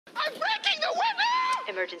I'm breaking the window!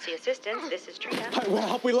 Emergency assistance, this is Trina.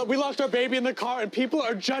 Hi, we locked our baby in the car and people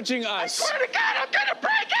are judging us. I swear to God, I'm gonna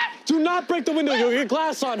break it! Do not break the window, you'll get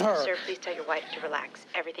glass on her. Sir, please tell your wife to relax.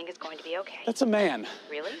 Everything is going to be okay. That's a man.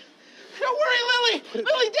 Really? Don't worry, Lily!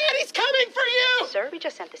 Lily, Daddy's coming for you! Sir, we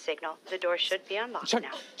just sent the signal. The door should be unlocked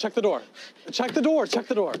now. Check the door. Check the door.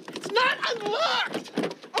 It's not unlocked!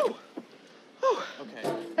 Oh.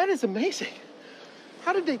 Okay. That is amazing.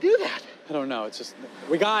 How did they do that? I don't know, it's just,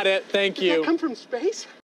 we got it, thank Did you. that come from space?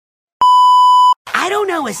 I don't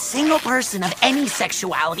know a single person of any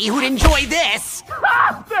sexuality who'd enjoy this.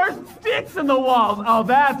 Ah, there's dicks in the walls. Oh,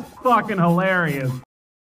 that's fucking hilarious.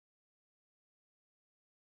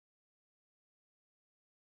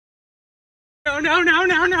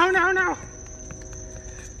 No.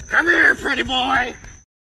 Come here, pretty boy.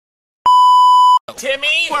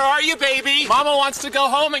 Timmy, where are you, baby? Mama wants to go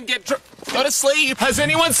home and go to sleep. Has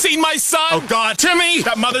anyone seen my son? Oh, God. Timmy!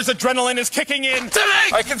 That mother's adrenaline is kicking in.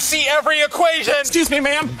 Timmy! I can see every equation. Excuse me,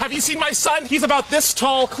 ma'am. Have you seen my son? He's about this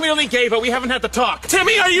tall, clearly gay, but we haven't had the talk.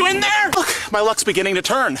 Timmy, are you in there? Look, my luck's beginning to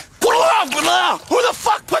turn. Who the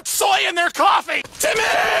fuck put soy in their coffee? Timmy!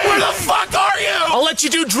 Where the fuck are you? I'll let you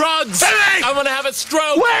do drugs. Timmy! I'm gonna have a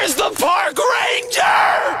stroke. Where's the park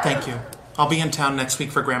ranger? Thank you. I'll be in town next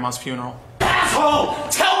week for Grandma's funeral. Asshole!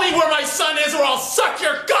 Tell me where my son is or I'll suck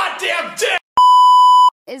your goddamn dick!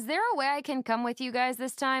 Is there a way I can come with you guys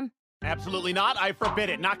this time? Absolutely not. I forbid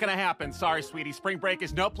it. Not gonna happen. Sorry, sweetie. Spring break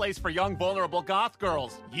is no place for young, vulnerable goth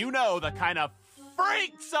girls. You know, the kind of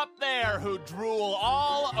freaks up there who drool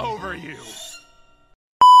all over you.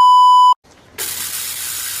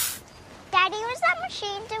 Daddy, where's that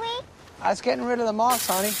machine doing? I was getting rid of the moths,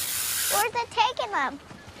 honey. Where's it taking them?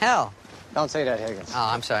 Hell. Don't say that, Higgins. Oh,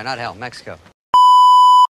 I'm sorry, not hell, Mexico.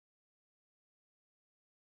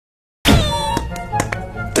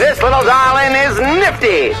 This little darling is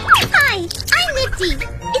nifty. Hi, I'm Nifty.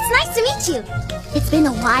 It's nice to meet you. It's been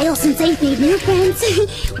a while since I've made new friends.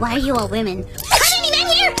 Why are you all women? How many men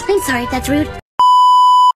here? I'm sorry, that's rude.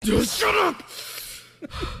 Just shut up!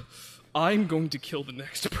 I'm going to kill the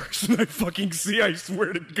next person I fucking see, I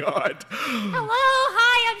swear to God. Hello,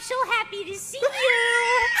 hi, I'm so happy to see you.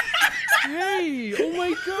 Hey, oh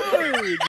my God.